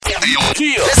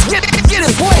Let's get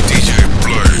it, boy. DJ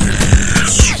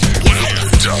Blaze.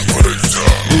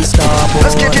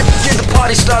 Let's get the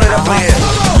party started up in here.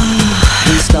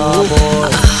 We star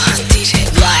boys. DJ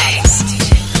Blaze.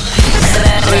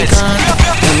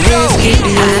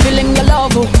 I'm feeling your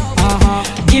love,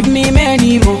 give me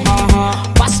many more.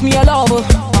 Pass me your love,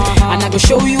 and I go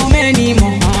show you many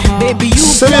more. Baby, you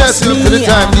plus me, to the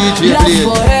time, DJ love Blaze.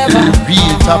 forever.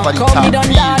 Real top of the top,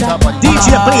 real top of the DJ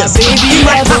Blaze, baby,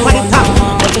 right top of the top.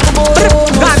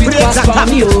 God breaks the top.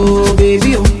 Oh,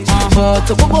 baby, but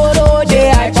to go day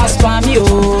I pass by me,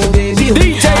 oh, baby,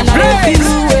 and I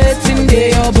feel waiting there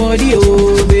your body,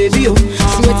 oh, baby,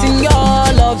 sweating your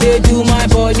love, they do my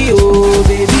body, oh,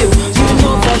 baby, you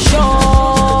know for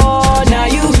sure. Now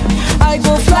you, I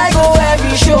go fly, go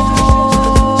every show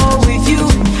with you.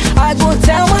 I go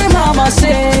tell my mama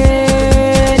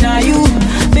say, now you,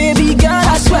 baby girl,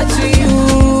 I swear to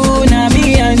you, now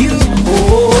me and you.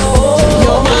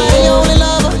 You're my only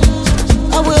lover,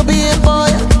 I will be it for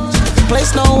you.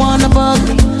 Place no one above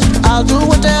you, I'll do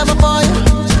whatever for you.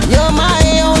 You're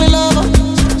my only lover,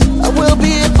 I will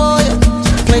be it for you.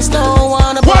 Place no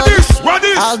one above you,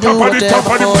 I'll do whatever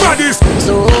for you.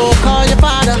 So call your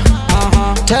father,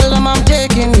 tell them I'm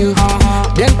taking you.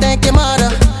 Then thank your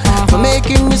mother for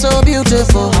making me so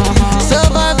beautiful.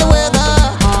 Survive the weather,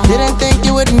 didn't think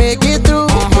you would make it through.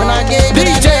 When I gave you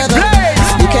that weather,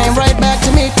 you came right back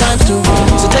to me times two.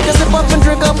 So take a sip up and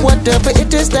drink up whatever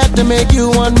it is that to make you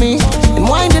want me. And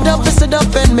wind it up, fist it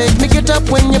up and make me get up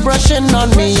when you're brushing on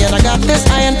me. And I got this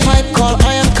iron pipe called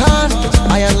iron con.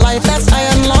 Iron life, that's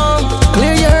iron long.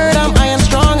 Clear your heard, I'm iron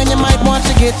strong. And you might want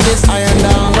to get this iron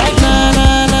down. Right now,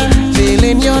 na-na,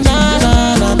 feeling your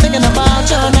na-na-na, thinking about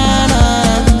your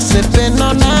na-na, sipping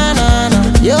on na-na-na.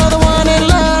 You're the one in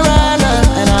love right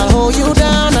now, and I'll hold you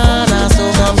down, na-na.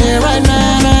 So come here right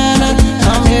now, na-na,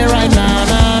 come here right now,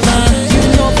 na-na. You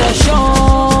know for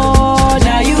sure.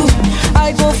 Now you,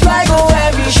 I go fly, go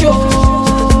every show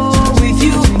with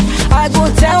you. I go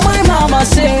tell my mama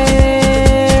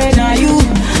say, now you,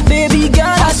 baby girl,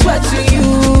 I swear to you,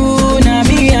 now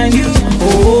me and you.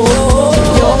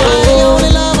 You're my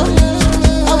only lover,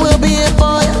 I will be it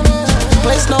for you.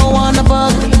 Place no one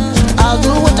above you, I'll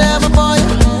do whatever for you.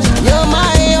 You're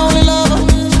my only lover,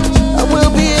 I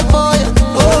will be it for you.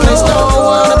 Place no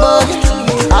one above you,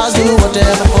 I'll do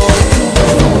whatever for you.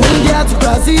 India to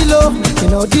Brazil, you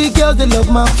know the girls they love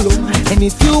my flow. And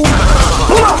if you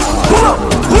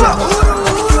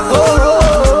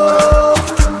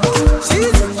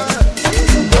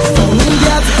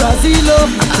India to Brazil,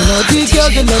 you know the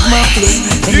girls they love my flow.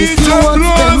 And if you want to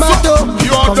spend my dough,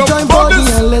 come join body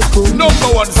and let's go. number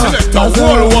one selector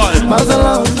worldwide. Miles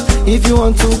around, if you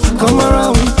want to come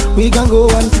around, we can go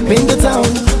and paint the town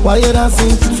while you're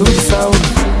dancing to the sound.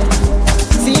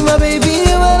 See my baby,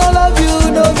 when I love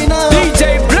you, know me now.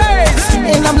 DJ Blaze.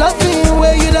 And I'm laughing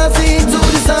when you dancing to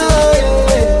the sound.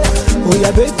 Yeah. Oh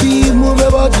yeah, baby, move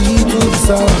your body to the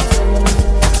sound.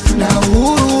 Now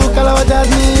Uru Kalawa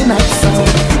me not sound.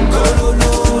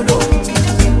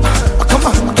 Oh, come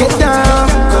on, get down.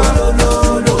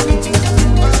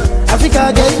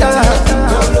 Africa, get down.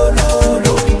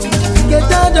 Get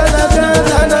down, down, down,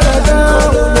 down, down,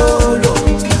 down.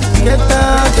 Get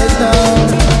down, get down.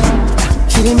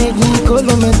 She dey make me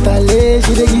colo mentally.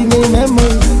 She dey give me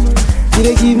memories. She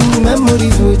dey give me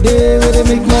memories with where they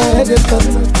make my head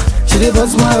scatter. She dey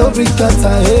bust my whole brick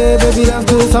cutter. Hey, baby, dance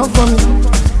to the sound for me.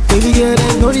 Baby girl,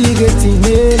 there's no getting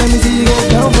me. Let me see you get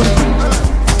down for me.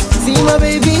 See my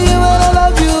baby, when I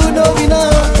love you, know me now.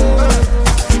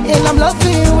 And I'm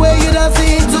laughing where you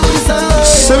dancing to the sound.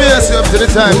 So we are up to the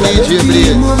time, DJ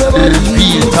Blaze.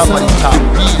 Real top of the top,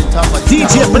 real top of the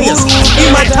top. DJ Blaze,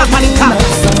 in my top of the top.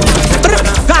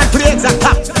 God breaks the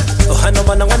top. Ohano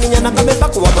bana waninya kame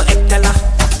paku wama ekala.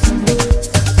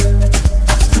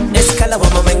 Eskala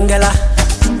wama mengala.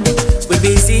 We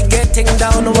busy getting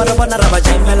down on wara bana raba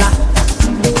jaimela.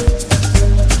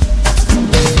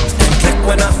 Click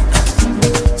wena.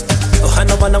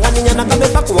 Ohano bana waninya kame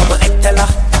paku wama ekala.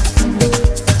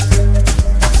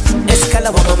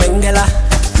 Eskala wama mengala.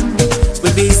 We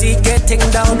busy getting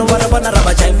down on wara bana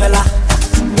raba jaimela.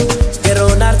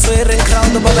 Pero nar swearing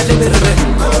crowd baba de birre.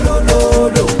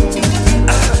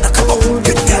 Come on,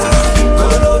 get down.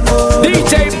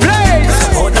 DJ Blaze.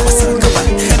 Oh, that was so good.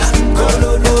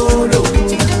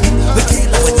 We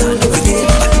deal with all we deal.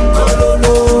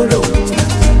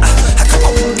 Come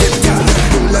on, get down.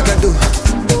 Do like I do.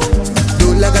 Do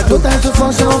like I do. No time to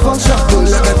function, function. Do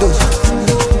like I do.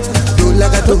 Do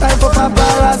like I do. No time for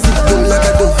paparazzi. Do like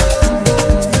I do.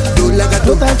 Do like I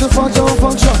do. No time to function,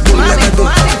 function. Do like I do. Do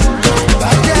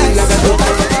like I do.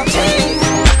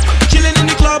 Chilling in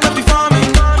the club,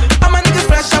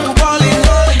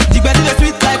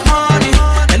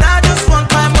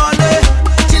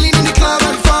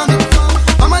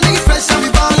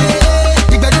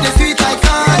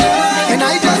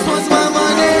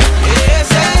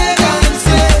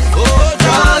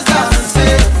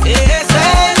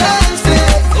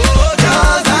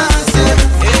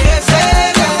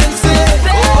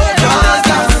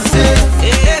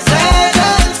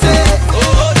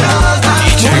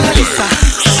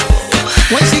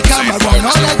 When she come around,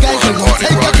 all the guys they gon'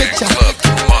 take a picture.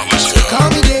 Call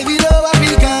me David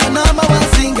Africa, number one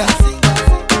singer.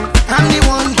 I'm the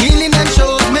one killing them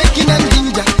shows, making them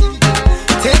ginger,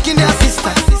 taking their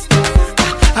sister.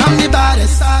 I'm the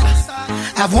baddest.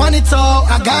 I've won it all,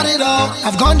 I got it all,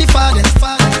 I've gone the farthest.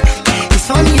 It's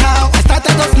funny how I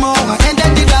started off small and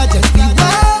then the largest.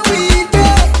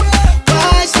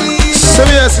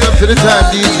 Up to the time,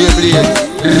 DJ Blaze.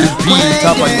 Repeat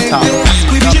top on the top.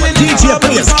 DJ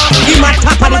Blaze, give my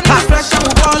top on the top.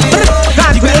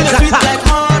 God Blaze at top.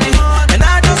 And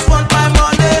I just want my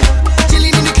money.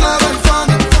 Chilling in the club and fun.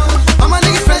 I'm a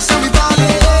nigga fresh and we ballin'.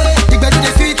 Big bed to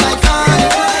the street like honey.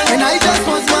 And I just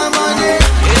want my money.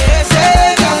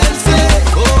 Say dance,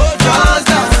 oh just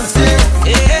dance. Say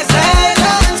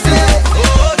dance,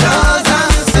 oh just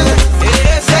dance.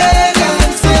 Say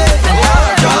dance,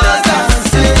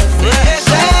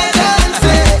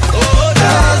 oh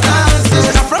just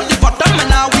dance. From the bottom and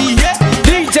now we here.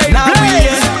 DJ now we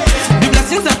here. The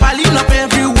blessings are piling up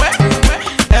everywhere,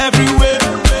 everywhere.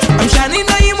 I'm shining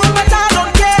on you, but I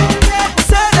don't care.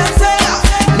 Say that, say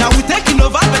now we taking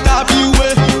over, but I'll be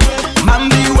way, man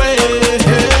be way.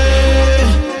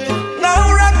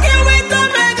 Now rocking with the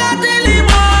mega daily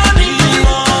money.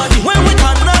 When we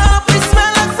turn up, we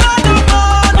smell like Friday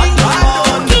morning.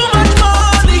 Too much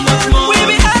money, we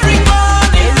be having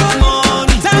money.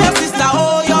 Tell your sister,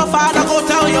 oh your father, go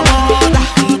tell your mother.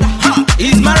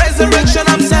 It's my resurrection,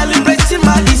 I'm celebrating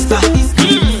my Easter.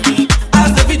 As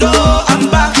the video, I'm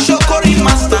back, Shokori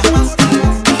master.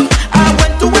 I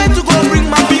went away to go bring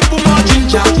my people more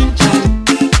ginger.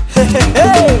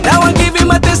 Now I'm giving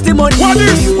my testimony. What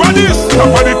is? Top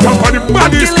of the I'm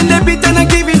baddest. killing the beat and I'm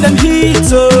giving them heat.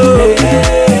 So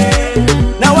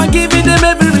now I'm giving them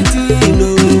everything.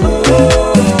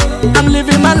 Oh. I'm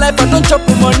living my life, I don't chop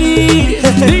for money.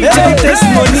 DJ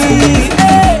testimony.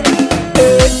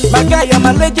 My guy, I'm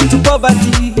allergic to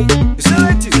poverty.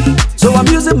 So I'm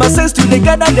using my sense to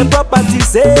gather the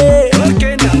properties.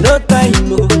 No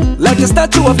time, oh. Like a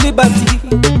statue of liberty.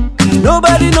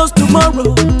 Nobody knows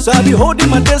tomorrow, so I be holding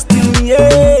my destiny.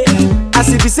 Yeah. As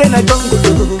if it's in a jungle,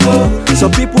 oh.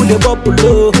 Some people they bubble,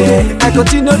 oh. I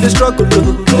continue the struggle,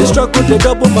 oh. The struggle they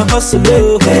double my hustle,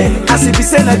 oh. As if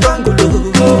it's in a jungle,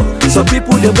 oh. Some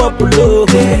people they bubble, oh.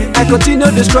 I continue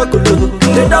the struggle, oh.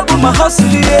 They double my hustle,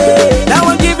 yeah. Now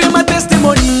I'm giving my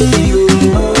testimony,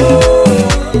 oh.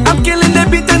 I'm killing the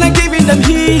beat and I'm giving them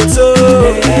heat,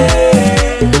 oh.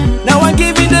 Now I'm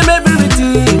giving them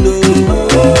everything,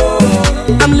 oh.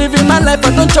 I'm living my life,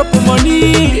 I don't chop for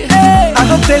money. I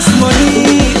don't taste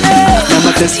money. Now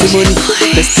my testimony,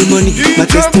 testimony, my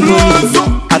testimony.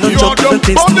 I don't chop, I don't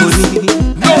taste money.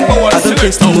 I don't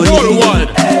taste money.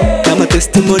 Now my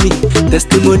testimony,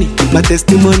 testimony, my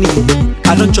testimony.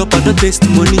 I don't chop, I don't taste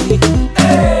money.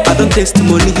 I don't taste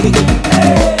money.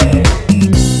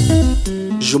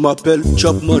 Je m'appelle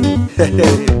Chop Money.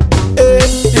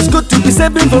 It's good to be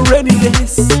saving for rainy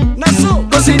days.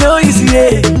 Cause you know easy,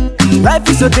 yeah. Life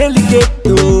is so delicate,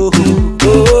 oh,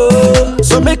 oh.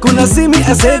 So make una see me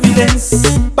as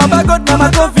evidence. Baba God, now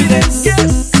my confidence.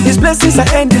 Yes. His blessings are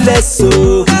endless,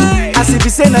 so as if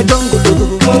it's in a jungle,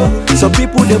 oh. Some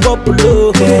people they bubble,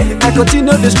 oh. I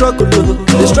continue the struggle, oh.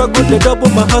 The struggle they double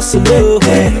my hustle, oh.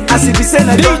 As if it's in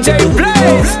a jungle,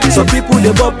 oh. Some people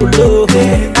they bubble, oh.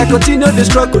 I continue the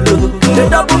struggle, oh. They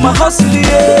double my hustle,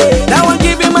 yeah. Now I'm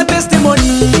giving my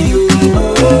testimony,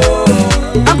 oh.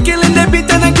 I'm killing the beat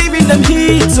and I'm giving them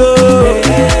heat, oh.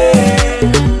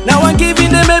 Now I'm giving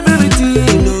them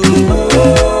everything,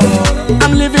 oh.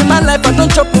 I'm living my life, I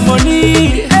don't chop for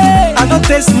money. I don't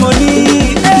taste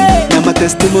money. Now my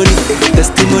testimony,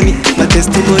 testimony, my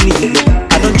testimony.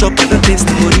 I don't chop, I don't taste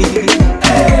money.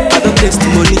 I don't taste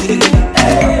money.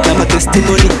 Now my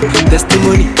testimony,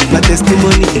 testimony, my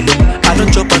testimony. I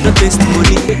don't chop, I don't taste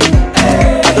money.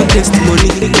 I don't taste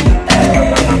money.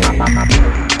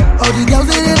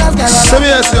 Send me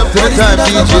up to the time,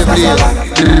 DJ Blaze.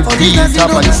 Repeat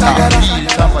top on the top.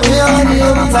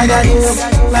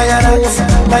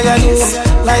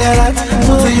 Like that,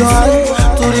 to your hand,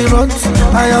 to the front, to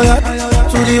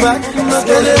the back,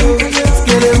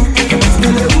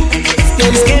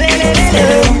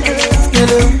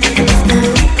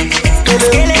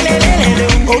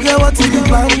 okay, what is the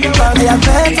plan? Me a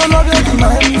bet all of your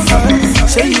demands.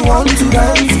 Say you want to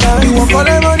dance, you want all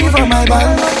the money from my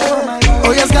band.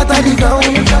 Oh, you scatter the ground,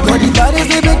 but the bodies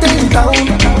they better in town.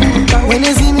 When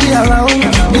they see me around,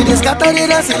 they just scatter the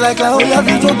dance like how you have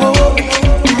to go.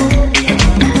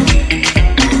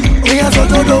 We are so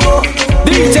to go.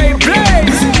 DJ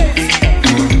Blaze.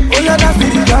 Oh, you dance to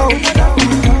the ground.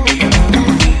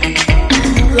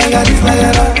 Like a this, like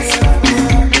a that.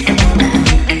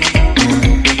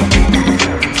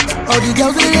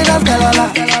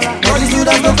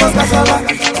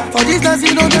 For this dance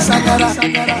you know the shakara.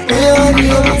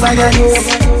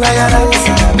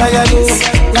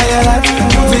 Like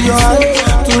to your hand,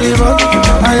 to the rock,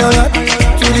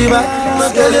 to the back.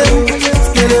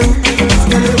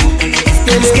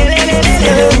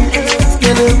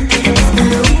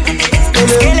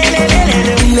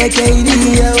 Like a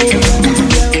idiot.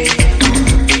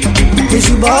 It's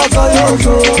you back on your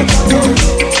toe.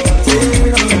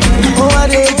 Oh, I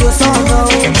did your song now.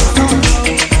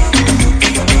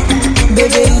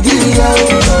 Baby,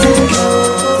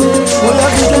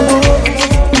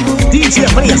 DJ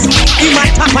Blaze, in my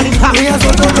top of the top.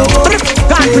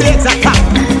 God Blaze attack.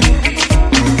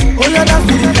 Oh, yeah, that's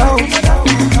it now.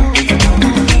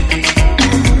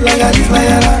 Like this,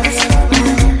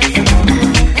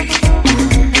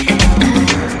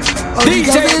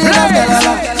 DJ Blaze.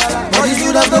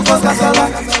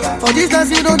 For this dance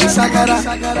you know the shakara.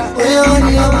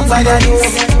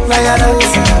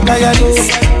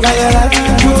 Like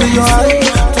to your hand,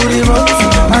 to the rock,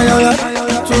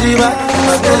 to the back.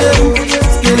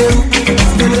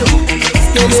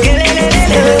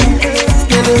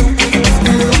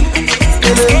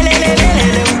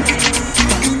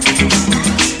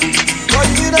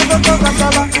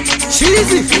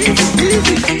 Cheesy.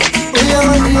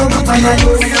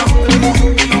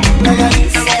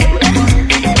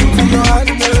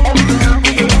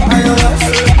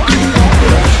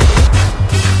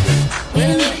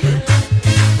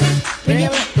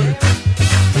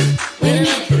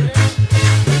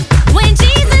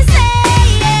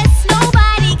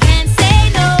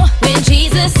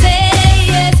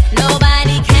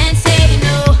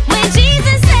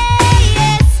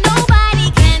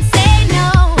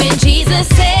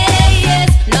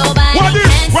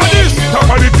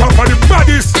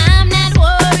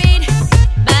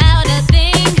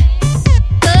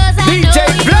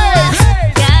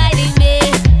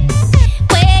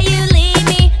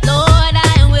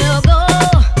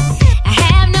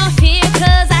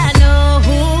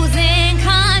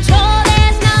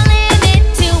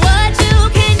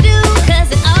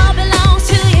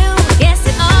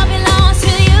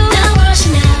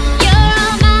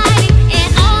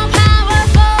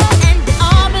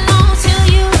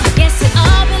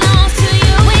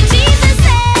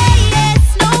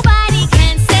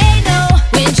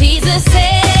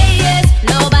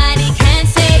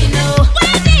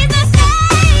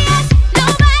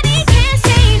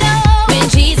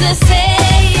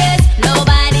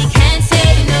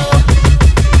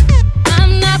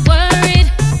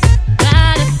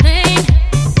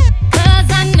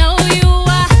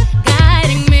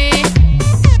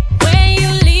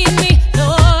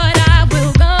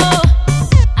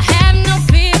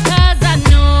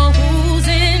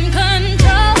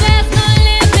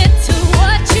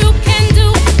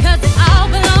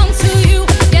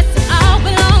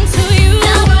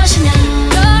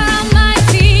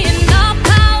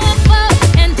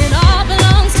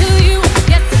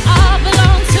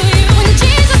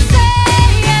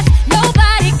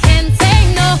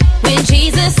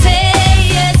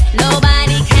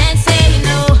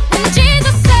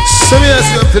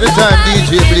 To the time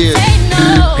DJ Blaze,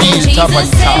 repeat top of the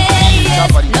top.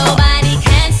 Nobody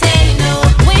can say no.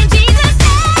 When Jesus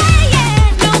says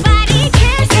yes, nobody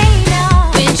can say no.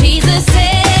 When Jesus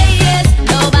says yes,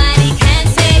 nobody can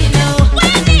say no.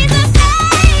 When Jesus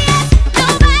says yes,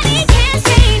 nobody can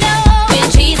say no. When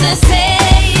Jesus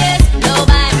says yes,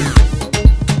 nobody.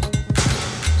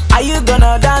 Are you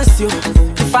gonna dance you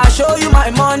if I show you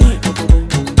my money?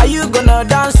 Are you gonna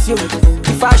dance you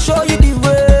if I show you the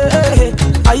way?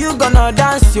 Are you gonna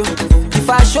dance you if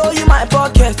I show you my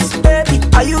pockets? Baby,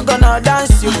 are you gonna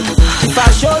dance you if I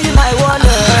show you my wallet?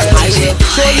 I will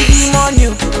show you the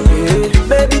money,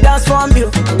 baby dance for me,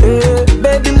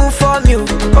 baby move for me,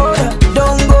 oh yeah,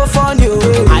 don't go for you.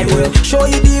 I will show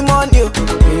you the money,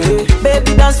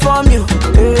 baby dance for me,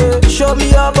 show me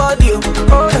your body,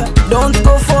 oh yeah, don't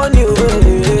go for you.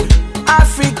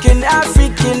 African,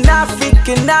 African,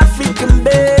 African, African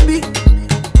baby.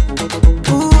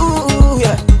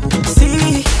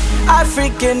 See,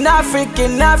 African,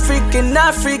 African, African,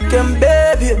 African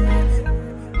baby.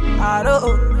 I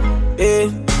don't,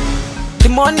 The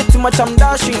money too much, I'm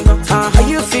dashing. Are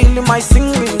you feeling my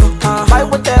singing? Buy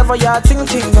whatever you're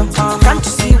thinking. Can't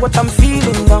you see what I'm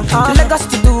feeling? Lagos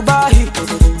to Dubai,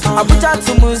 Abuja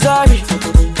to Missouri,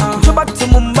 go back to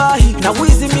Mumbai. Now who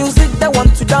is the music they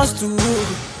want to dance to?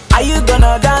 Are you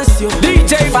gonna dance you?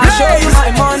 DJ if I show you my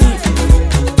money,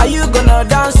 are you gonna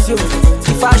dance you?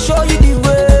 If I show you the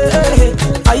way,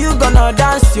 are you gonna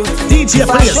dance you? DJ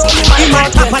Blaze, in my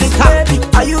top of the top. Baby,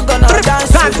 are you gonna dance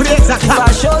you? If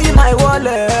I show you my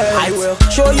wallet, I will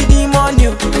show you the money.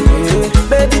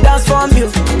 Baby, dance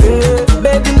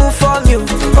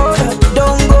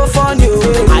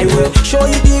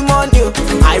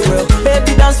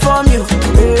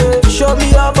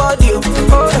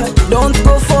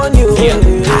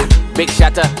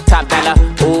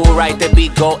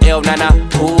go ill, nana.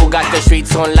 Who got the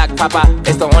streets on lock, papa?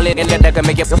 It's the only thing that can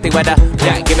make you filthy weather.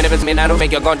 Yeah, give me the minute, I don't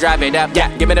make you gon' drive it up. Yeah,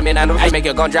 give me the minute, I don't make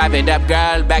you gon' drive it up.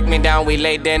 Girl, back me down, we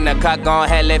laid in the cut, gon'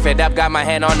 head lift it up. Got my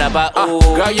hand on the butt.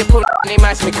 Girl, you pull me,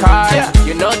 match me card.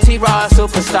 You know T-Raw,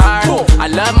 superstar. I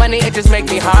love money, it just make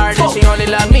me hard. And she only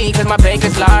love me cause my bank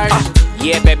is large.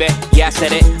 Yeah, baby, yeah, I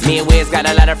said it. Me and Wiz got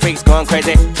a lot of freaks going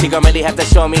crazy. She gon' really have to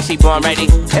show me she born ready.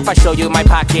 If I show you my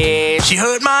pocket. She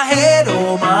hurt my head,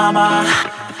 oh mama.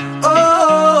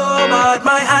 Oh, but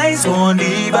my eyes won't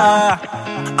leave her.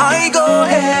 I go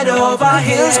head over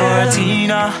heels for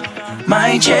Tina,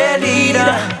 my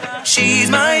cheerleader. She's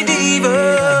my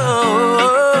diva.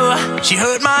 She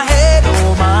hurt my head,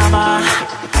 oh mama.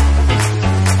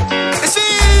 It's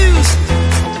fused.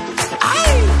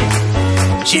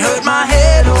 She hurt my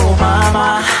head, oh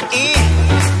mama.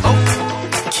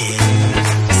 Okay.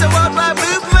 It's a worldwide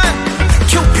movement.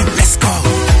 Cupid, let's go.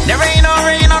 There ain't no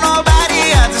rain on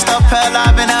nobody. I just stop her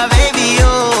loving her baby,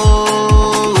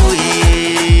 oh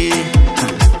yeah.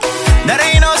 There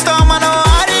ain't no storm on no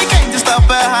hurricane to stop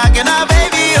her hugging her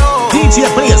baby, oh. DJ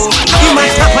players, in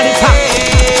my top of the top.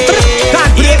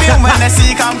 Even when I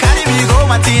see come carry me go,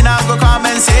 Martina go come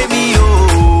and save me, oh.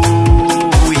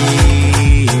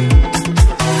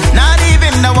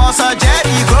 The walls are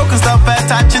Jerry, go can stop her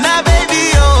touching her baby,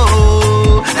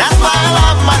 oh. That's why I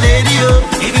love my lady, oh.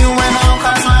 Even when I'm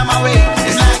coming my way,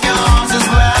 it's like your arms is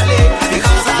where I lay.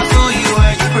 Because I feel you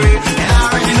when you pray, and I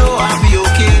already know I'll be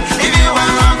okay. Even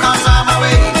when I'm coming my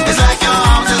way, it's like your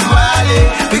arms is where I lay.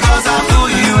 Because I feel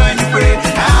you when you pray,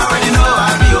 and I already know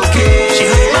I'll be okay. She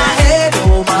hit my head,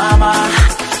 oh mama.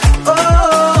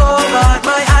 Oh, but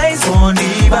my eyes won't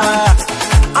leave her.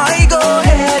 I go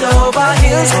head over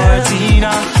heels for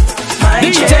Tina, my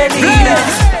cheerleader.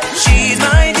 She's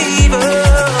my diva.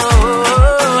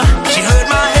 She hurt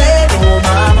my head, oh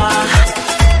mama.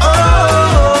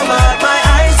 Oh, but my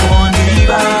eyes won't leave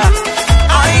her.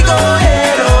 I go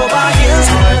head over heels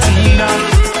for Tina,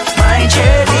 my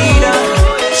cheerleader.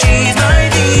 She's my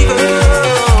diva.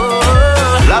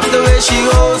 Love the way she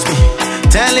holds me,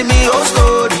 telling me old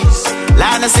stories.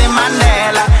 Linus and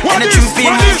Mandela, and the truth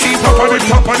behind tree police.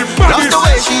 Love the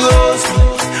way she holds me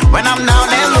when I'm down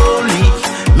and lonely.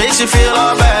 Makes you feel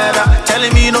all better,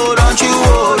 telling me no, don't you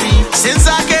worry. Since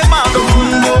I came out the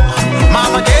rumbo,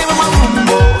 mama gave me my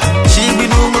rumbo. She be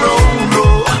numero uno,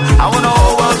 I wanna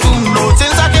hold her to know.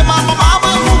 Since I came out my mama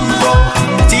rumbo,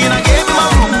 Tina gave me my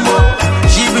rumbo.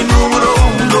 She be numero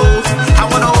uno, I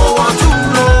wanna hold her to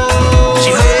know.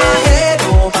 She hurt my head,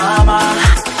 oh mama.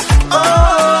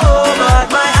 Oh, but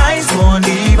my eyes won't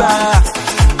leave her.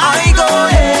 I go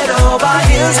head over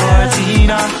heels for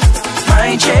Tina,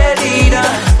 my cheerleader.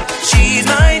 She's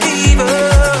my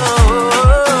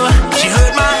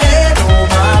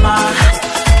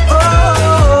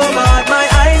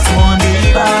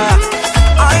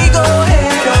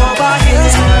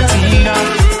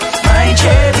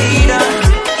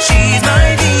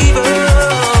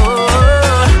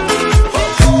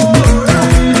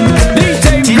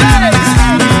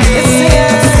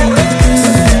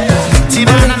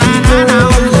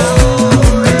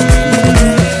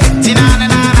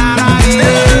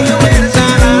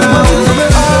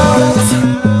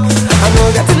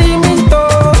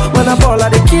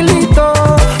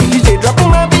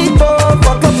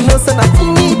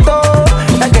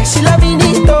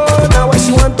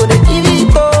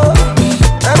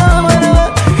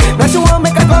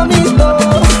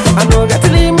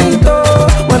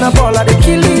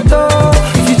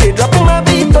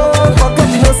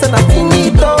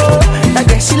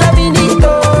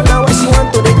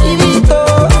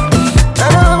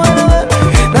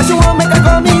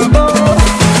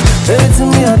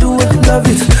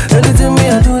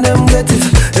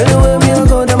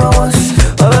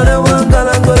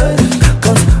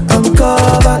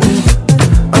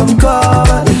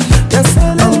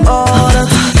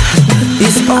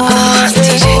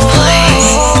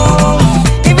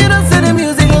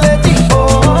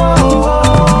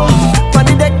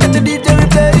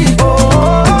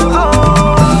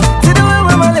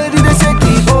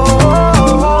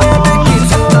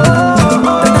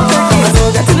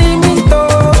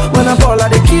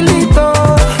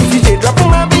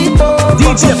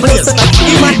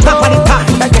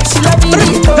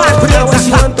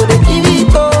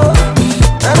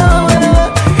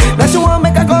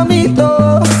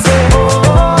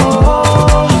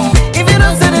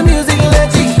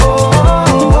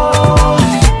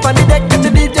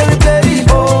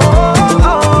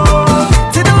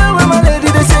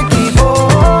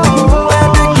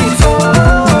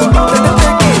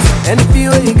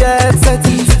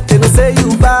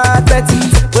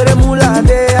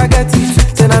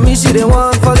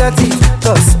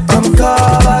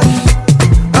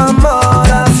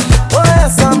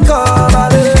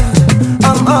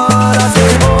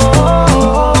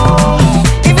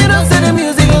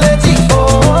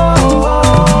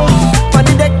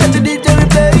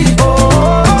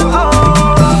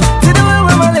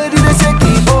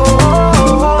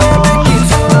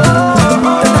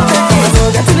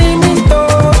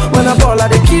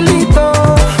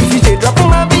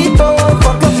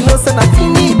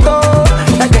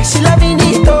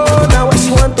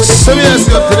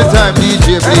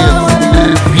DJ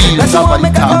Blaze. Repeat, top of the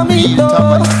top. I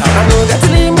know that's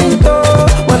limito.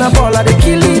 When I ball, I dey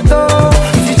kill it.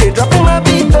 DJ dropping my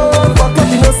beat. Fuck up,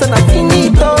 you know, say na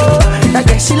finito. That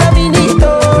girl, she love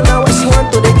finito. Now what she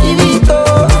want to, they give it.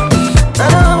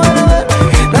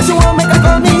 Now she want make a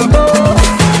conito.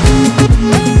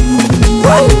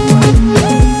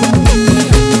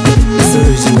 It's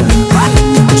original.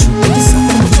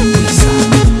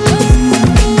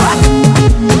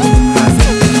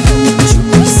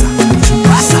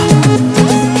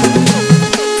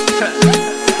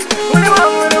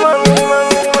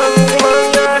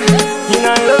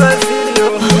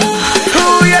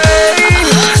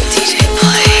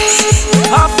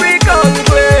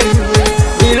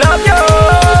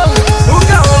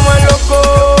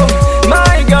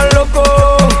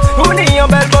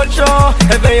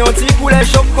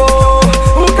 Choco,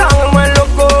 un carro moins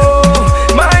loco,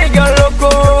 my girl loco,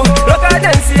 loca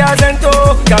dansi a zento,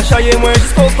 cachaye moi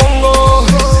jusqu'au Congo,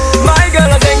 my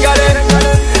girl a zengale,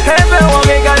 heaven wa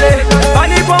megale,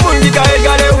 pani po mundi ka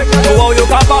egale, wow yo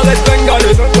ka paret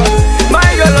bengale,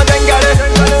 my girl a zengale,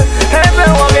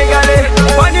 heaven wa megale,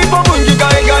 pani po mundi ka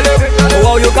egale,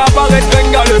 wow yo ka paret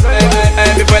bengale,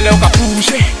 me pele o ka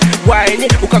pouche, wine,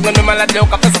 o ka gane malade, o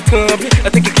ka fè sa tremble, a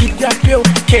te ki kidnap yo,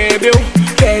 kembe yo,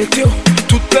 pelt yo.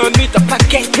 Toute la nuit, t'as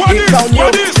paquet, et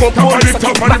cagnon, comprends, ça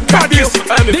qui m'attaque, yo.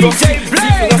 DJ Blaze,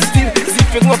 différents styles,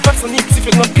 différents personnalités,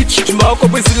 différents pitch. Tu m'as au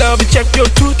Brésil, envie de check, yo,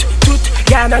 tout,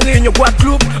 Ghana, Réunion,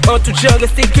 Guadeloupe. En tout genre,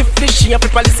 restez réfléchi, un peu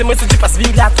pas laisser moi si tu passes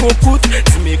vite là, trop coûte.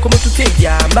 Dis-moi comment tout est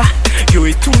yamba, yo,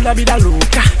 et tout la vie la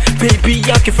loca. Baby,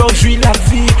 y'a qui fait jouir la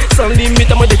vie, sans limite,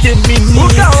 à moins de 10 minutes. Ou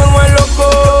carrément moins loco,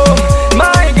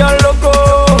 my girl loco.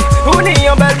 Ou ni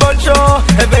en belle bonne show,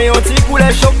 et ben on t'y coule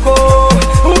choco.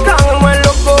 Ou carrément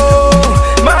loco,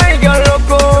 my girl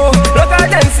loco, loca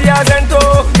dansi a zento,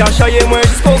 cachaye moi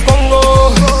jusqu'au Congo.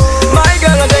 My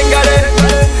girl a zengale,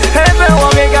 heaven wa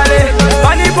megale,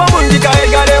 pani po mundi ka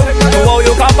egale, wow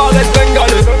yo ka paret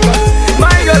bengale.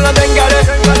 My girl a zengale,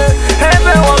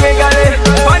 heaven wa megale,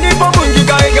 pani po mundi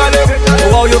ka egale,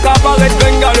 wow yo ka paret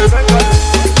bengale.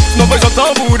 Non pas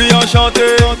j'entends boudy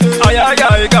enchanté, aïe aïe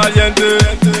aïe caliente.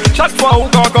 Chaque fois où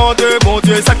qu'on compte, bon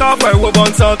Dieu, ça qu'a fait ou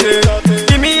bonne santé.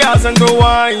 Kimi a zendo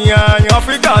wine,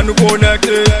 Africa nous connecte.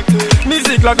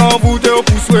 Musique là quand vous te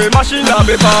poussez, machine à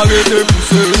me parler,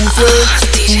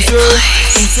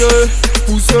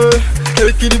 pousser.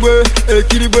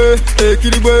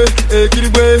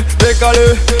 Équilibré,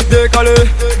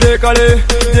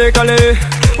 décalé.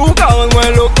 Ou carrément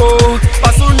moins loco,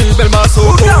 pas sous ni belle masso.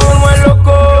 Ou carrément moins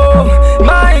loco,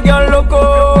 my girl loco.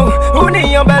 Ou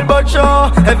ni en belle bocho,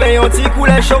 et ben yon ti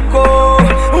coule choco.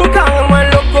 Ou carrément moins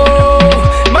loco,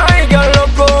 my girl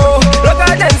loco. Loca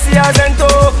dansi a zento,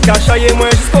 cachaye moi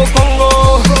jusqu'au Congo.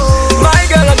 My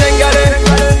girl a zengale,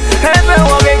 heaven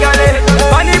wa megale,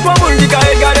 pani po mundi ka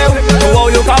egale, wow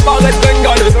yo ka paret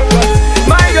bengale.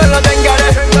 My girl a zengale,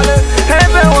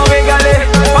 heaven wa megale,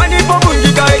 pani po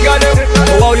mundi ka egale,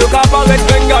 wow yo ka paret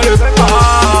bengale.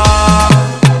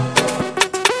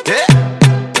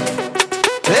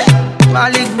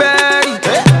 Malik Berry,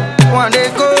 one day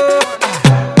go,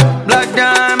 Black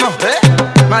Diamond,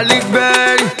 Malik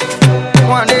Berry,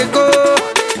 one day go.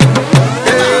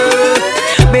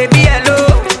 Baby hello,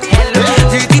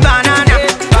 Ziti banana,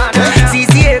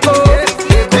 Sisi ego,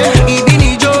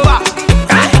 Ibini Joba,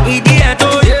 Idi eto,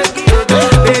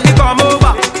 baby come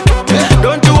over,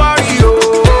 don't you worry yo,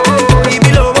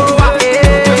 Ibi lowa,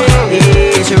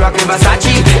 she rockin'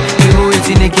 Versace, you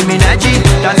eating Nicki Minaj,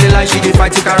 dancing like she dey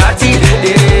fight karate,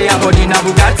 her body na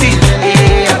Bugatti,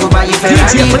 I go buy you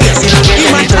Ferrari, you don't get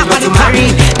any choice but to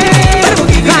marry, I go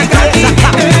give you the khaki,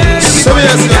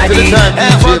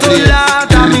 ẹ̀fọ́ tó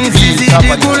láta mi sì sí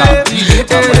dìkúnlé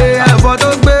ẹ̀fọ́ tó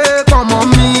gbé kọ̀mọ́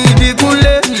mi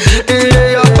dìkúnlé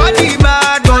ọ̀pọ̀ tí bá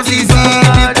dán sí sí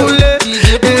dìkúnlé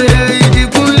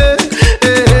ìdìkúnlé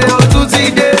ó tún ti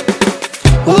dé.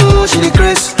 Oh, she dey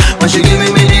craze when she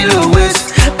giving me the low waist.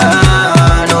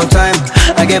 No time,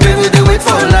 I get baby they wait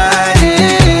for life.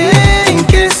 In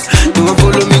case you gon'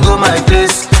 follow me go my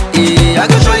place, I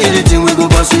go show you the thing we go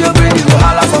bust your brain. You go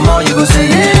holla for more, you go say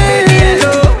yeah.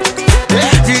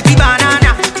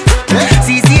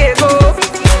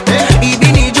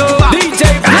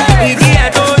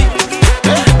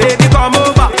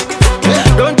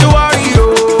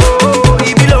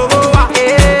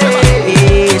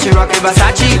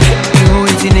 Versace, you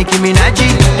eating Nicki Minaj,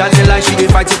 dancing like she dey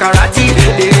fight karate.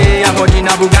 Her body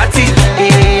na Bugatti,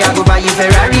 I go buy you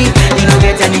Ferrari. You don't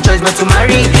get any choice but to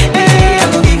marry. I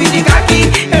go give you the khaki.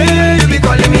 You be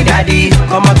calling me daddy.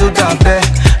 Comment tout à fait,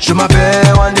 je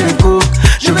m'appelle Wandeko.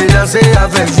 Je vais danser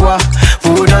avec toi,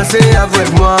 faut danser danser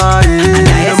avec moi.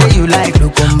 I say you like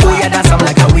Lukumba. Oh yeah, that sound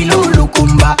like a willow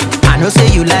Lukumba. I know say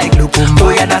you like Lukumba. Oh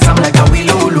yeah, that sound like a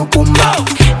willow Lukumba.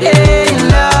 Hey, in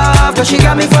love, cause she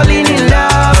got me falling in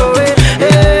love. Oh,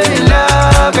 hey, in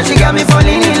love, cause she got me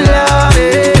falling in love.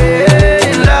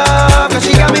 Hey, in love, cause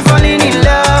she got me falling in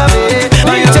love. Hey,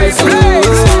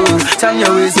 turn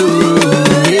your way so,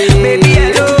 baby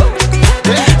hello.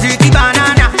 Ziti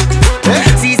banana,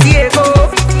 Sisi Eko,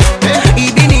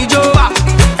 Ibini Joa,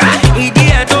 Idi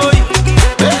Etoy.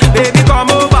 Baby come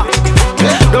over,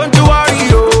 don't you worry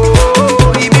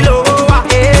oh, Ibi Loa.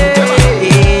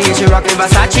 Hey, she rockin'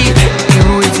 Versace,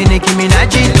 you eating Nicki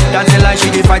Minaj. Dancing like she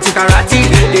dey fight karate.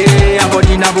 Hey, her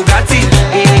body na Bugatti.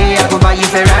 Hey, I go buy you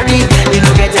Ferrari. You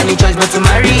no get any choice but to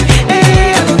marry.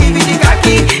 Hey, I go give you the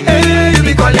khaki. Hey, you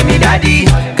be calling me daddy.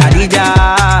 Khadija,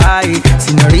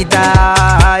 señorita,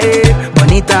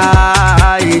 bonita,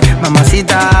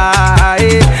 mamacita,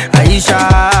 Aisha,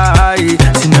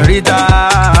 señorita,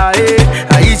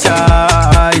 Aisha,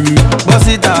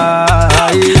 bossita,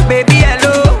 baby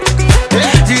hello,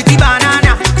 Ziti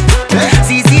banana,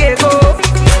 Sisi Eko,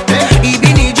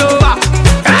 Ibini Joa,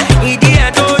 Idi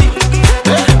Etoy,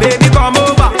 baby come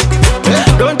over,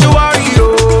 don't you worry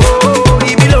oh,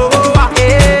 Ibi Loa.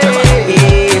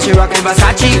 Hey, she rockin'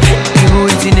 Versace, you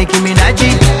eating Nicki Minaj.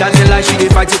 Dancing like she dey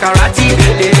fight karate.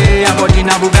 Hey, her body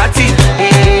na Bugatti.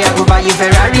 Hey, I go buy you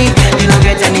Ferrari. You don't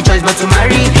get any choice but to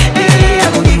marry. Hey, I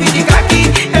go give you the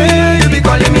khaki. Hey, you be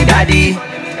calling me daddy.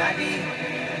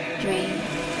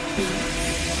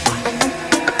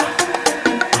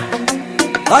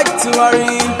 Like to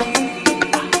marry,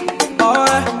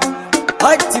 oh,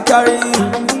 like to carry.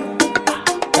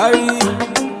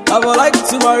 I would like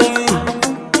to marry.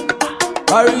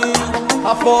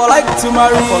 I fall like to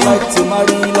marry.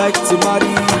 Like to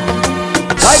marry.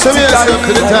 Some years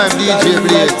for the time, DJ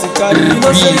Blaze.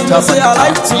 Say I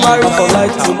like to marry.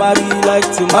 Like to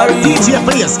marry. DJ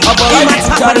Blaze. I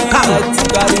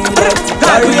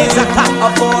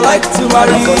fall like to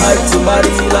marry. Like to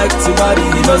marry.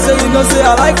 You know say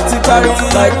I like to carry.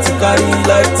 Like to carry.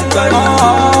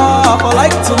 I fall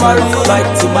like to marry. Like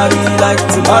to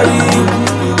marry.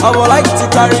 I would like to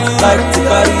carry. Like to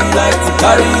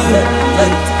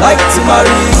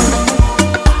marry.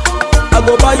 I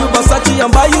go buy you Versace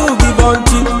and buy you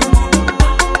Givenchy.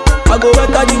 I go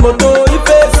enter the moto, if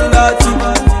it's Sinati.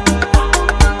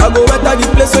 I go enter the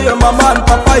place where your mama and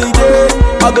papa is there.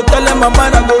 I go tell them my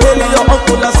man, I go hail your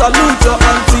uncle and salute your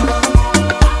auntie.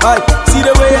 Aye, see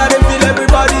the way I feel,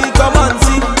 everybody come and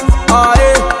see.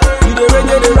 Aye, you the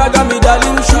reggae, the raga, me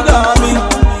darling, sugar me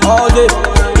all day.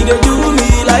 You they do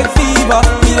me like fever,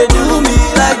 you they do me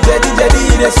like Jetty,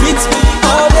 they sweet me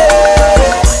all day.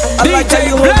 I like how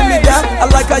you holding me down. I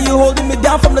like how you holding me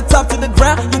down from the top to the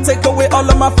ground. You take away all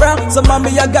of my frown. So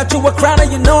mommy, I got you a crown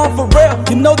and you know I'm for real.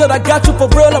 You know that I got you for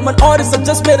real. I'm an artist, I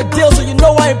just made a deal, so you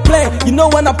know I ain't playing. You know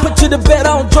when I put you to bed,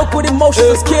 I don't joke with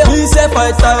emotions. Kill me, say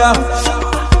fight tire.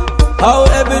 How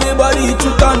everybody you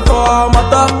can for our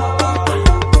matter.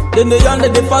 Then they on the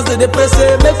fast, they press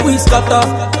it, make we scatter.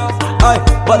 Aye,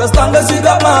 but as long as you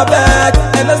got my back,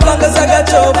 and as long as I got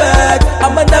your back,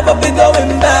 I'ma never be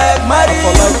going back. Marry,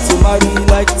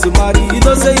 like to marry. You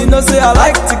know say I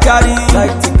like to carry.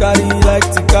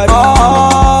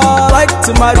 Oh, like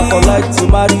to marry. Like to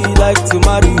marry. You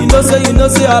know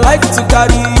say I like to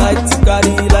carry.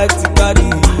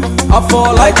 I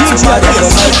fall like to marry.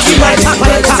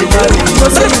 Like to marry.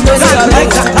 You know say I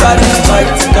like to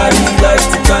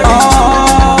carry.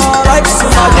 Oh, like to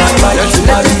marry.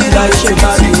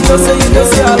 You know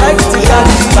say I like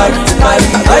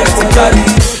to carry.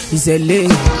 He's a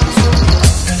lady.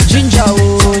 Ginger,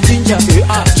 oh, ginger,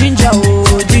 ginger,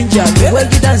 oh, ginger. The way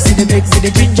you dance, it makes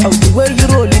it ginger. The way you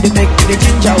roll, it makes it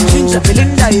ginger, oh.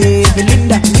 Belinda,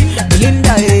 Belinda.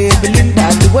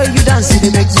 The way you dance,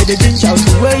 it makes it ginger.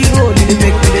 The way you roll, it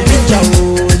makes it ginger,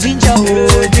 oh. Ginger,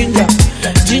 oh, ginger,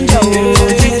 ginger, oh,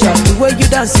 ginger. The way you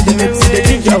dance, it makes it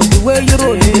ginger. The way you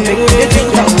roll, it makes it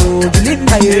ginger, oh.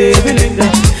 Belinda.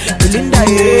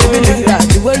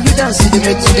 The way you dance, it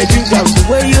makes it ginger. The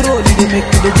way you roll, it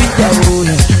makes it ginger, oh.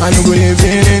 I know go live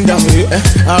feeling down,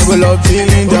 I go love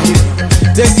feeling down.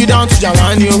 Take you down to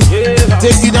Japan,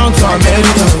 take you down to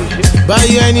America. Buy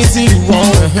you anything you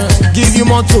want, give you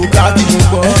more to Bugatti.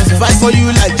 Fight for you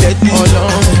like Jet Li,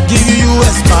 give you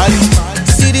US Mali.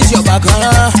 See this your back,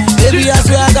 baby I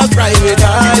swear I got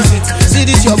privatize it. See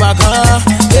this your back,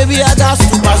 baby I got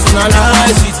to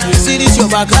personalize it. See this your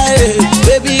back,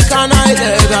 baby can I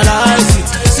legalize it.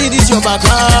 See this your back,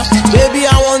 baby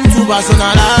I want to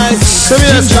personalize. So me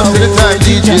ask you to the time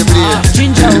DJ play.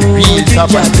 Ginger, Repeat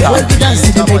top and top. the way you dance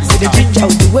to the make to the ginger,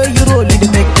 the way you roll it,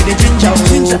 make to the ginger.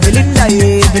 Belinda,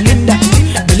 Belinda,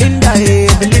 Belinda,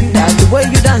 Belinda, the way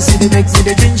you dance to the make to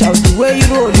the ginger, the way you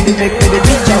roll it, make to the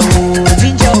ginger.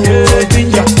 Ginger,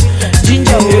 ginger,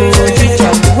 ginger,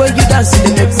 ginger, the way you dance to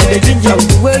the make to the ginger,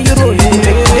 the way you roll it,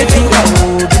 make to the ginger.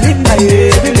 Belinda,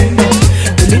 Belinda,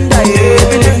 Belinda,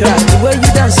 Belinda, the way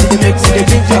you dance to the make to the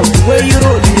ginger, the way you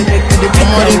roll it, make to the ginger.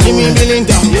 Give me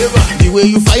Belinda, the way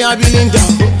you fire Belinda.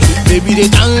 Baby, they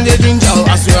dance, they ginger.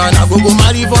 I swear, I go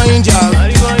marry for India.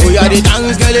 Oh yeah, they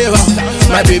dance, galeva.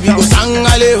 My baby go sang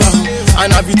galeva.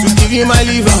 And I fit to give you my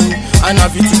liver. And I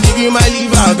fit to give you my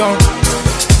liver. Gone.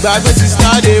 Baby,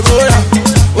 sister Deborah.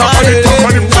 What a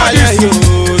living life, yo.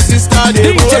 Sister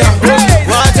Deborah.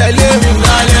 What a living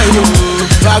life, yo.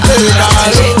 Baby,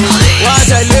 what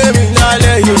a living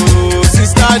life, yo.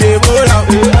 Sister Deborah.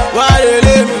 What a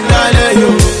living life,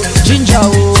 yo. Ginger,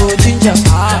 oh, ginger,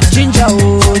 ginger,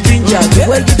 oh, ginger. The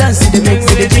way you dance, it makes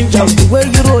it a ginger. The way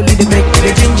you roll it, make it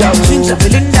a ginger. Ginger,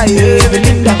 Belinda,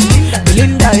 Belinda,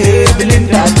 Belinda,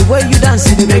 Belinda. The way you dance,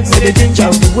 it makes it a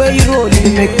ginger. The way you roll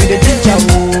it, make it a ginger.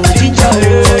 Oh, ginger,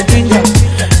 oh, ginger,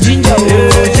 ginger,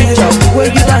 oh, ginger. The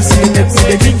way you dance, it makes it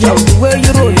a ginger. The way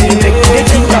you roll it, make it a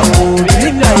ginger. Oh,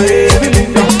 Belinda,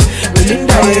 Belinda,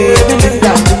 Belinda,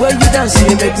 Belinda. The way you dance,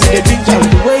 it makes it a ginger.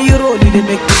 The way you roll it,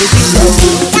 make it a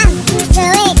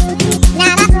ginger.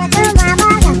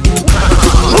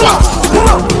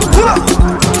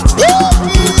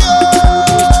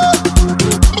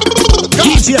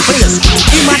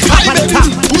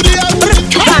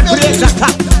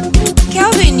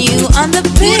 Calvin, you on the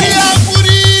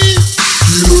pitch.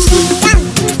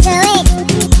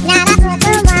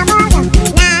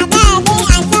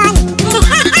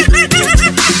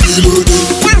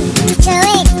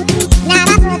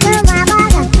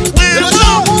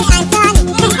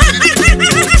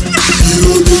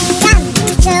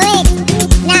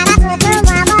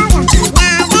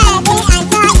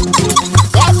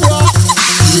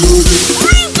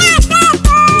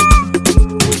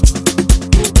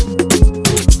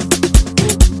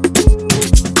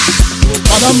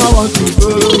 Adama want to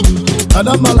follow me.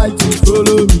 Adama like to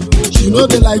follow me. She know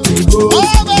they like to go.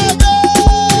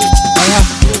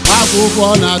 Akwụkwọ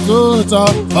na-atọ ụtọ,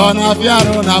 ọ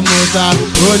na-apịarụ na mmụta.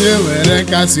 Onye nwere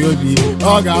nkasi obi,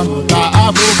 ọ ga-amụta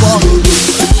akwụkwọ.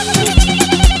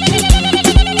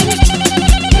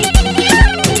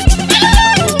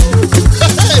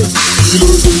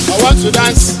 I want to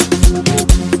dance.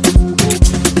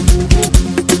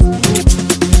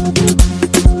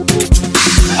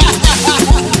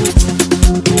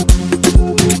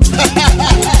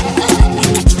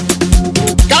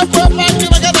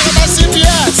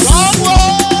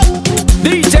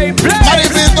 DJ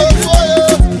Play.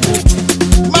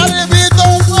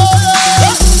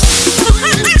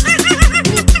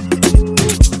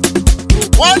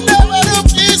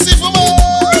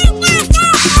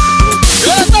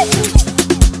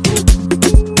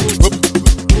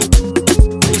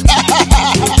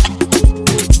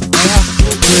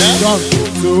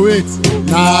 So wait,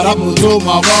 now I put on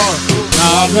my ball.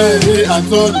 Now I'm ready and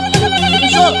told.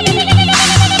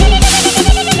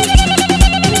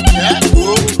 Yeah,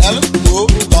 go,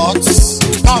 lots.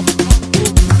 Come.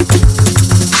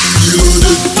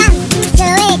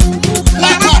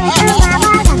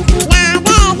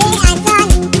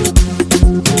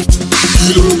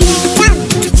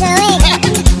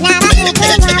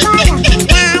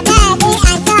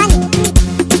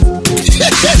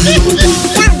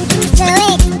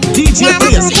 DJ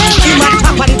Players, in my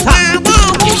top of the top.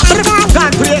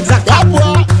 God creates a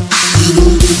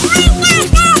top.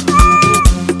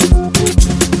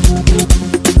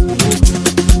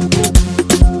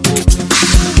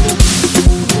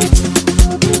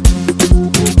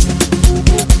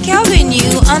 Calvin,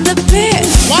 you on the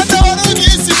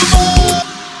pitch.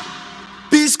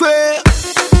 P Square.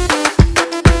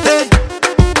 Hey,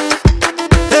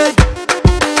 hey.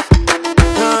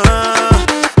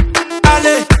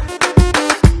 Allez,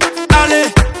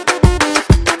 allez,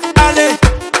 allez.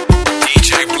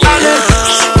 DJ Play.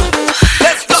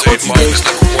 Let's go. St. Mike's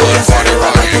 #1 party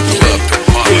rock and club,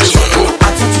 the Monster.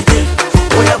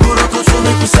 Oya buruku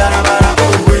sumi kusarabara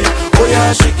owe.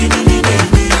 Oya shikini ni ni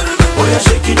ni. Oya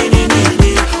shikini ni ni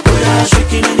ni. Oya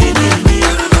shikini ni ni ni.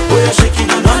 Oya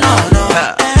shikini no no no.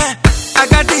 I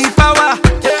got the power.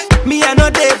 Me I know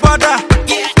the border.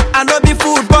 I know be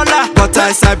footballer, but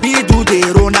I sabi do the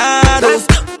Ronaldos.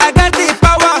 I got the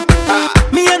power.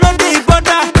 Me I know the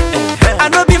border. I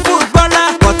know be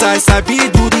footballer, but I sabi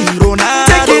do the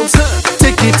Ronaldos.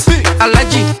 Take it,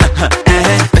 Alaji.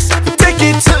 Take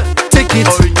it,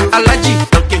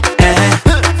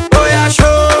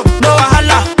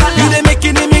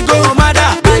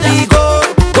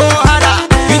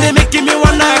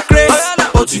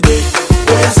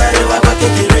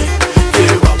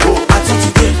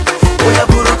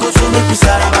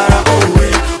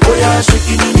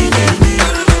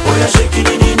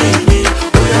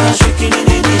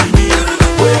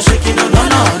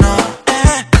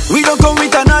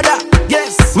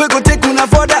 We go take una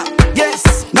further.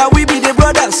 Yes, now we be the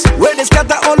brothers. Where they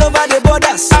scatter all over the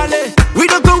borders. We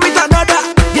don't go with another.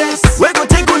 Yes, we go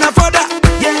take una further.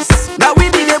 Yes, now we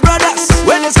be the brothers.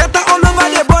 Where they scatter all over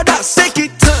the borders. Take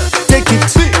it,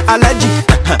 Alaji.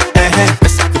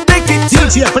 Take it,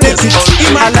 DJ Blaze.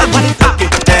 Alaji.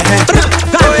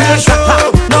 Oh yeah,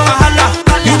 show, no wahala.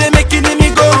 You dey making me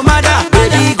go madder.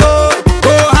 Baby, go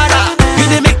harder. You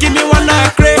dey making me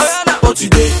wanna craze. Oh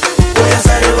today, oh yeah,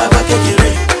 sorry, wa ba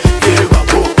kekere. Kere wa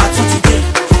bo atu today.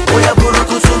 Oh yeah,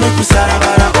 buroko so make we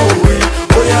sarabara. Oh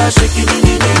yeah, oh yeah, shaking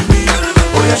it.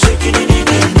 Oh yeah, shaking it.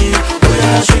 Oh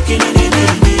yeah, shaking it.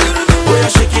 Oh yeah,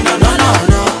 shaking it.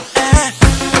 No.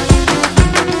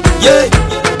 Yeah.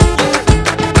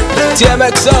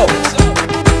 TMXO.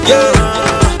 Yeah.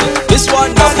 This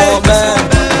one not for man.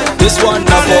 This one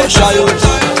not for Shayo.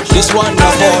 This one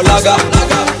not for Laga.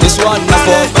 This one not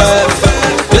for Beth.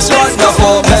 This one not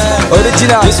for man.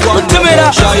 Original. This one not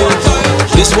for Shayo.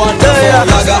 This one not for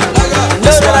Laga.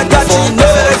 This one not for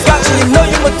Beth. You know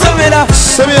you must tell me now.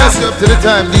 Let me ask you up to the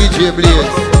time, DJ Blaze.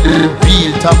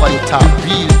 Real top of the top.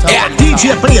 Real top of the top.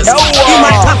 DJ Blaze. In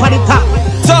my top of the top.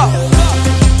 Top.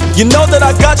 You know that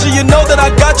I got you. You know that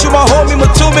I got you, my homie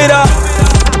Matumina.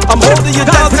 I'm holding you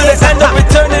down to the end of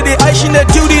eternity. I should not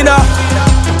duty now.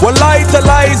 Wallahi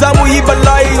talai, zamu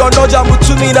hibalai, onoja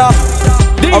mutumina.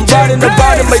 I'm riding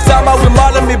about in my time out with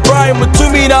Marlon, me Brian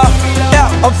Mutumina.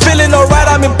 Yeah, I'm feeling alright.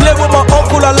 I'm in play with my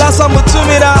uncle Alasa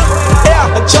Mutumina.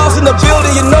 Yeah, and Charles in the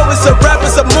building. You know it's a rap,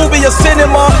 it's a movie, a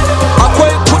cinema.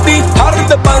 Akwai kuti,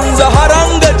 harita banza,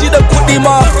 haranga jida kuti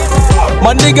ma.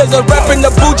 My niggas are rapping the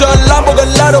Buja, Lambo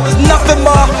Galado is nothing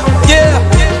ma. Yeah,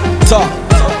 talk.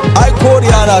 I call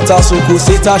Rihanna Tasuku,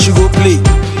 say ta she go play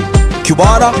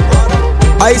Cubana,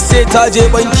 I say ta je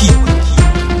banki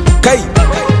Kai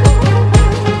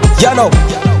Yano.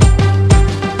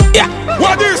 Yeah.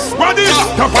 What is?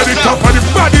 Top of the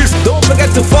bodies. Don't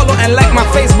forget to follow and like my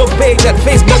Facebook page at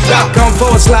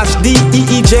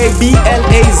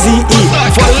facebook.com/DEEJBLAZE.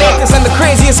 For the latest and the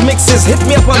craziest mixes, hit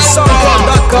me up on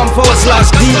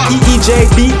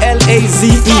soundcloud.com/DEEJBLAZE.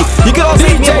 You can also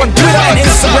hit me up on Twitter and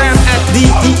Instagram at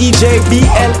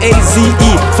DEEJBLAZE.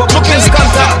 For bookings,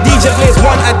 contact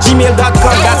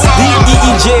DJBlaze1@gmail.com. That's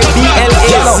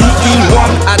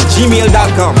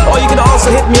DEEJBLAZE1@gmail.com. Or you can also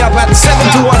hit me up at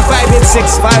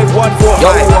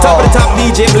 721-586-5145. Top of the top,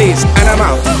 DJ Blaze, and I'm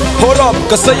out. Hold up,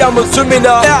 cause I am a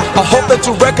Tumina. I hope that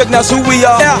you recognize who we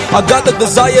are. I got the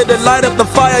desire to light up the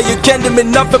fire. You can't do me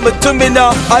nothing but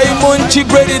Tumina. I am Munchi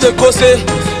Brady the Kose.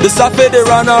 The Safe de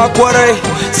Rana Aquare.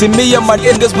 See me and my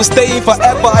niggas will stay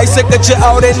forever. I say that you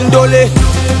out in Dole.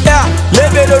 Yeah,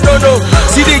 let me no.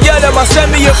 See the girl that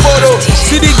send me a photo.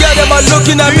 See the girl that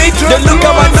looking at me. They look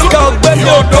at my look out, bend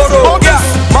no dodo. Yeah,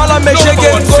 Mala me shake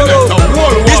it photo.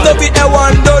 This no be a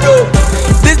one dodo.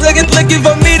 This niggas looking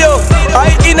for me though. I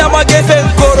in a my gefen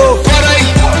koro.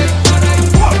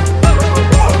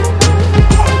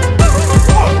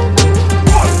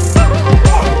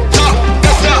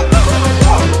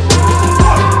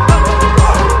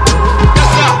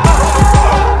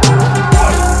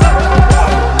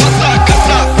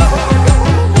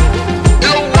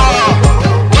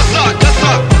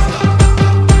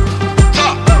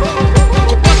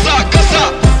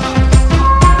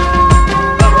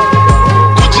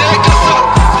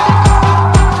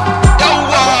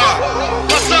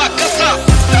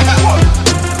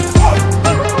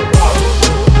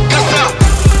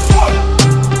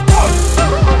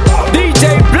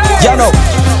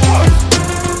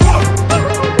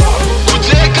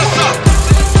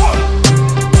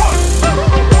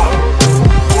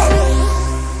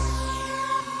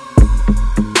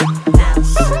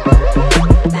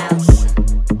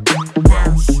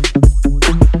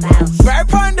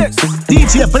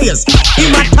 Blaze,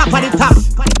 in my top of the top.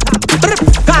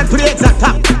 Can't play exact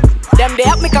top. Them they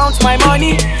help me count my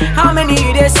money. How many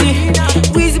they see?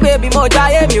 Weezy baby mo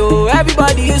die yo.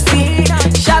 Everybody you see.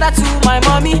 Shout out to my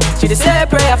mommy. She dey say a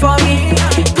prayer for me.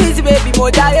 Weezy baby mo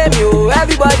die yo.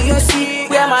 Everybody you see.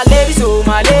 Where my ladies, oh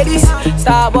my ladies.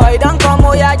 Star boy don't come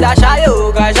oh yeah dashaye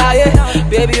oh gashaye.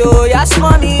 Baby oh yes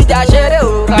mommy dashere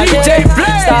oh gashere.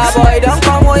 Star boy don't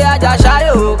come oh yeah dashaye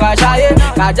oh gashaye.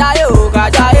 Gajaye oh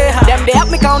gajaye. Them they help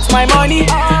me count my money.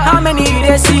 How many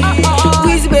they see?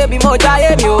 Weezy baby mo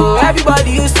die yo.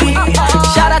 Everybody you see.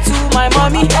 Shout out to my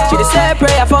mommy. She dey say a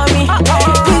prayer for me.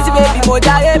 Weezy baby mo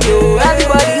die yo.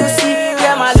 Everybody you see.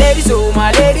 Yeah my ladies, oh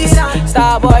my ladies.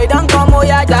 Star boy don't come oh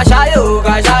yeah dashaye oh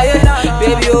gashaye.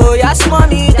 Baby oh yes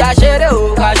mommy dashere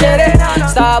oh gashere.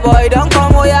 Star boy don't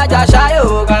come oh yeah dashaye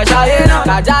oh gashaye.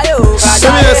 Gajaye oh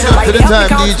gajaye. Yes, up to the time,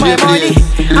 DJ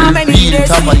Blaze. How many Beat they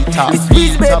top of the see? top. It's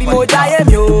Squeeze baby, Top of the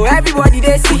Moja, yo. Everybody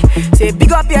they see. Say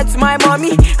big up here to my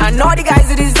mommy and all the guys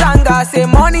in this zanga. Say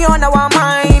money on our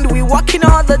mind, we working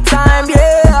all the time,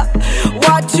 yeah.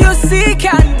 What you see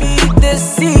can be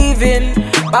deceiving.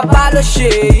 Babalo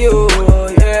yo,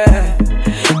 yeah.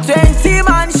 20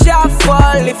 man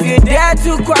shuffle if you dare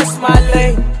to cross my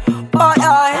lane. Oh,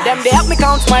 yeah. Them they help me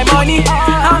count my money.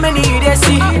 How many they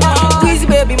see? Squeeze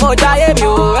baby, Moja,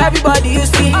 yo. Everybody you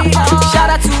see. Shout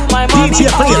out to my mommy.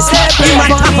 DJ Blaze, in my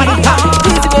top of the top.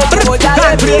 Squeeze baby, Moja,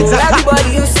 yo.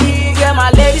 Everybody you see. Yeah,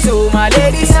 my ladies, oh my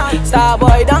ladies. Star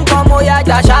boy, don't come, oh yeah,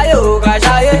 Jashaye, oh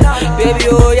Jashaye. Baby,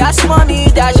 oh yes, money,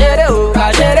 Jashere, oh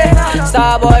Jashere.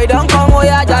 Star boy, don't come, oh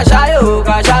yeah, Jashaye, oh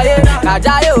Jashaye.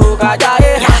 Jashaye, oh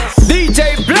Jashaye.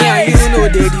 DJ Blaze. Me and you know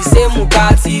they the same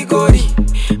category.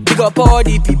 Big up all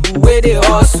the people where they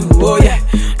hustle, oh yeah.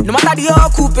 No matter the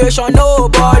occupation,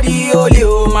 nobody only,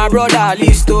 oh my brother,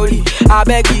 live story. I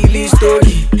beg you, live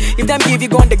story. If them give you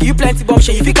gun, they give you plenty bomb,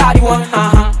 shit if you carry one,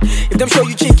 If them show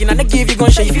you chicken and they give you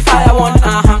gun, shit if you fire one,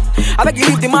 I beg you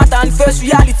leave the matter and face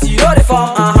reality, know the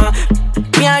form,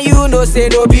 Me and you know say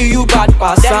no be you bad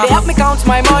pass. Them they help me count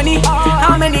my money.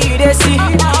 How many they see?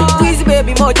 Squeeze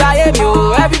baby, Moja,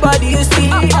 yo. Everybody you see.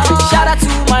 Shout out to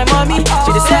my mommy.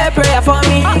 She dey say prayer for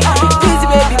me. Squeeze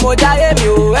baby, Moja,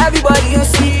 yo. Everybody you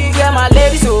see. Yeah, my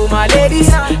ladies, oh my ladies.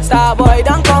 Star boy,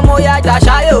 don't come, oh yeah,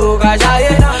 Jashaye, oh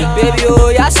Jashaye. Baby, oh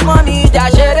yes, money,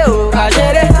 Jashere, oh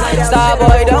Jashere. Star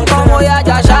boy, don't come, oh yeah,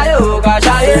 Jashaye, oh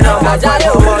Jashaye. Jashaye,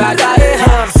 oh Jashaye.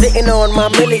 I'm sitting on my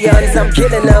millions, I'm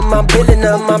killing them, I'm billing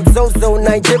them. I'm so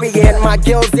Nigerian, my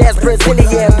girl's ass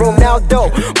Brazilian.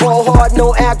 Ronaldo, ball hard,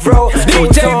 no aggro.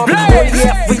 DJ Blaze.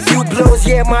 Yeah, with you blows,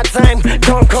 yeah, my time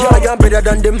don't come. I'm better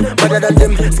than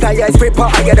them. Sky eyes scraper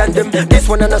higher than them. This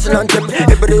one a national anthem.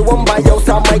 Everyone by your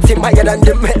side, my team higher than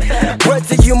them. Word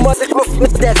to you, must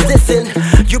that's listen.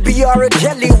 You be R.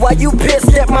 Kelly, why you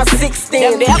pissed at my 16?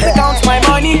 Them they have to count my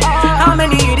money. How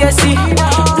many they see?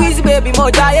 Squeeze baby,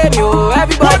 Moja, yo.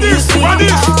 Everybody you see.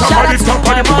 Shout out to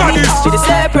my mommy. She dey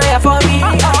say prayer for me.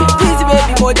 Squeeze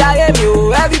baby, Moja,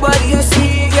 yo. Everybody you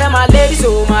see. Yeah, my ladies,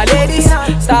 oh my ladies.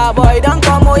 Star boy, don't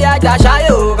come, oh yeah, Jashaye,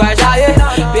 oh Jashaye.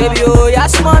 Baby, oh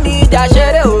yes, money,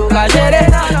 Jashere, oh Jashere.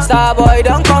 Star boy,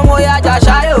 don't come, oh yeah,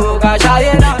 Jashaye, oh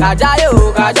Jashaye. Jashaye,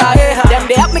 oh Jashaye. Them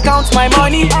they help me count my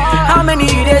money. How many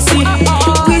they see?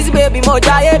 Squeeze baby,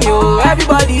 Moja, yo.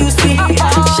 Everybody you see.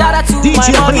 Shout out to DJ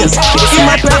my mommy. Blaze, She dey in say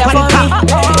my prayer top of for the me.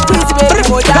 top. Squeeze baby,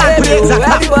 Moja, yo.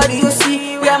 Everybody you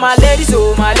see. Yeah, my ladies,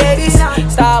 oh my ladies.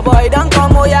 Star boy, don't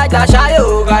come, oh yeah, Jashaye,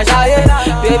 oh Jashaye.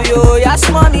 Baby, oh yes,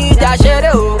 money, Jashere,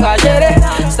 oh Jashere.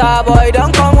 Star boy,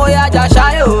 don't come.